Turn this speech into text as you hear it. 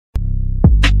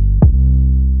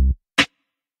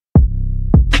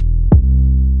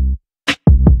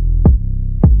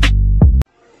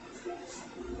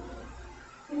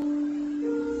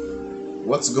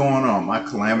What's going on, my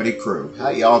Calamity Crew? How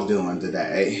y'all doing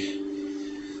today?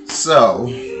 So,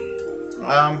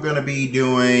 I'm going to be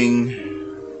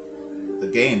doing the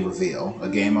game reveal. A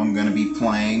game I'm going to be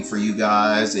playing for you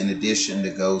guys in addition to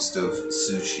Ghost of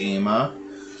Tsushima.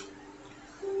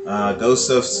 Ghost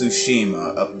of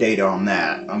Tsushima, update on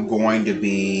that. I'm going to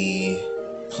be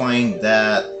playing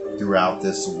that throughout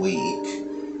this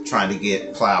week. Trying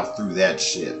to plow through that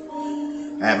shit.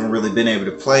 I haven't really been able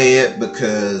to play it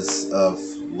because of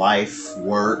life,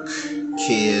 work,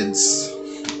 kids.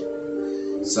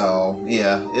 So,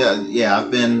 yeah, I've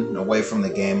been away from the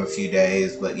game a few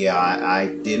days, but yeah, I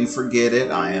didn't forget it.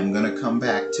 I am going to come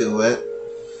back to it.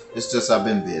 It's just I've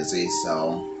been busy,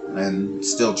 so, and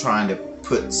still trying to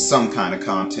put some kind of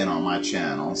content on my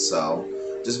channel, so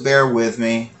just bear with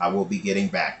me. I will be getting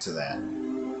back to that.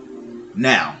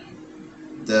 Now,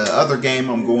 the other game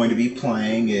I'm going to be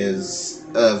playing is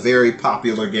a very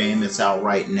popular game. It's out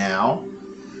right now.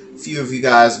 A few of you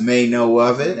guys may know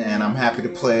of it, and I'm happy to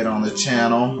play it on the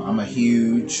channel. I'm a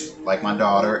huge, like my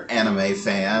daughter, anime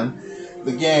fan.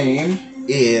 The game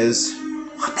is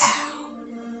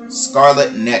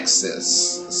Scarlet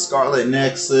Nexus. Scarlet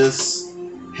Nexus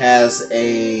has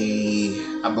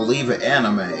I believe an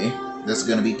anime that's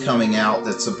going to be coming out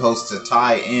that's supposed to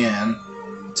tie in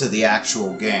to the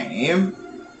actual game.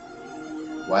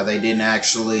 Why they didn't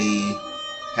actually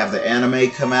have the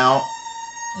anime come out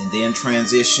and then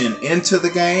transition into the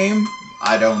game,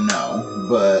 I don't know.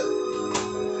 But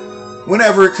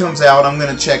whenever it comes out, I'm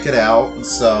going to check it out.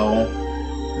 So,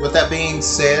 with that being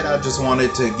said, I just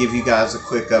wanted to give you guys a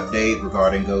quick update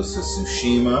regarding Ghost of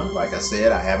Tsushima. Like I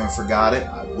said, I haven't forgot it.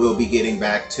 I will be getting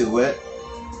back to it.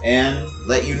 And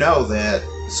let you know that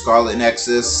Scarlet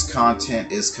Nexus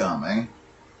content is coming.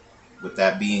 With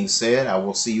that being said, I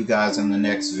will see you guys in the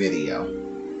next video.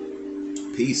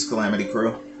 Peace, Calamity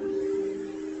Crew.